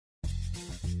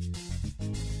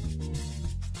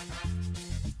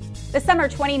The Summer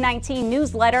 2019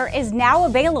 newsletter is now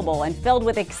available and filled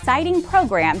with exciting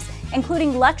programs,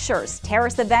 including lectures,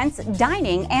 terrace events,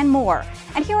 dining, and more.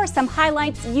 And here are some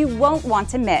highlights you won't want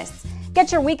to miss.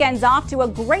 Get your weekends off to a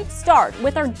great start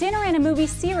with our Dinner and a Movie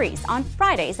series on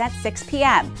Fridays at 6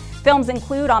 p.m. Films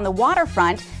include On the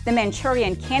Waterfront, The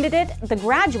Manchurian Candidate, The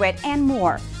Graduate, and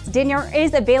more. Dinner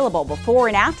is available before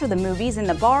and after the movies in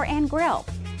the bar and grill.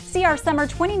 See our Summer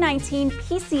 2019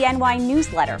 PCNY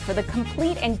newsletter for the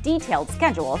complete and detailed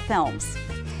schedule of films.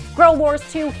 Grill Wars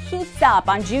 2 heats up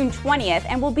on June 20th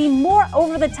and will be more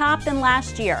over the top than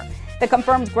last year. The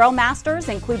confirmed grill masters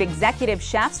include executive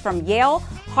chefs from Yale,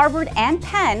 Harvard, and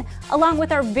Penn, along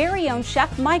with our very own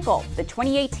Chef Michael, the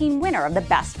 2018 winner of the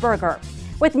Best Burger.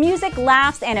 With music,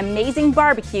 laughs, and amazing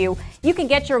barbecue, you can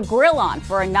get your grill on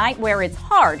for a night where it's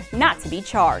hard not to be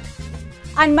charred.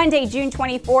 On Monday, June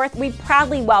 24th, we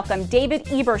proudly welcome David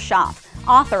Ebershoff,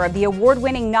 author of the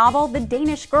award-winning novel The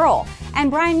Danish Girl, and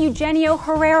Brian Eugenio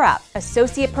Herrera,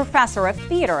 Associate Professor of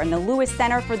Theater in the Lewis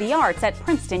Center for the Arts at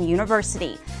Princeton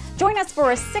University. Join us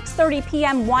for a 6:30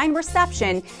 p.m. wine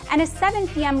reception and a 7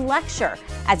 p.m. lecture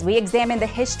as we examine the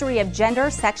history of gender,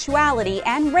 sexuality,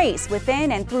 and race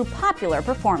within and through popular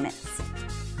performance.